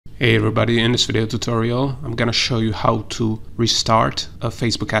Hey everybody, in this video tutorial I'm gonna show you how to restart a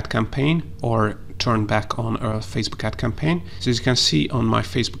Facebook ad campaign or turn back on a Facebook ad campaign. So as you can see on my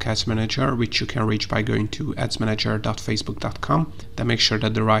Facebook Ads Manager, which you can reach by going to adsmanager.facebook.com, then make sure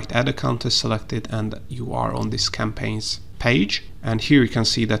that the right ad account is selected and you are on this campaigns page. And here you can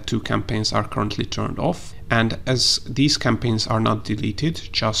see that 2 campaigns are currently turned off. And as these campaigns are not deleted,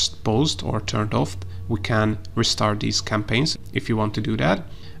 just paused or turned off, we can restart these campaigns if you want to do that.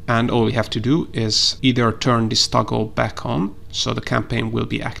 And all we have to do is either turn this toggle back on, so the campaign will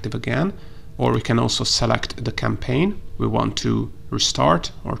be active again, or we can also select the campaign we want to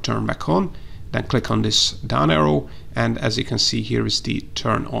restart or turn back on, then click on this down arrow, and as you can see here is the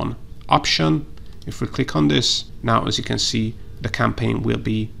turn on option. If we click on this, now as you can see the campaign will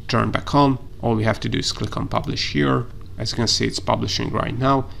be turned back on. All we have to do is click on publish here. As you can see, it's publishing right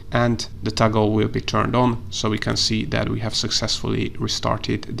now and the toggle will be turned on, so we can see that we have successfully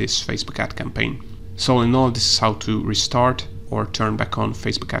restarted this Facebook ad campaign. So in all, this is how to restart or turn back on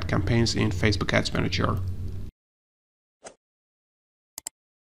Facebook ad campaigns in Facebook Ads Manager.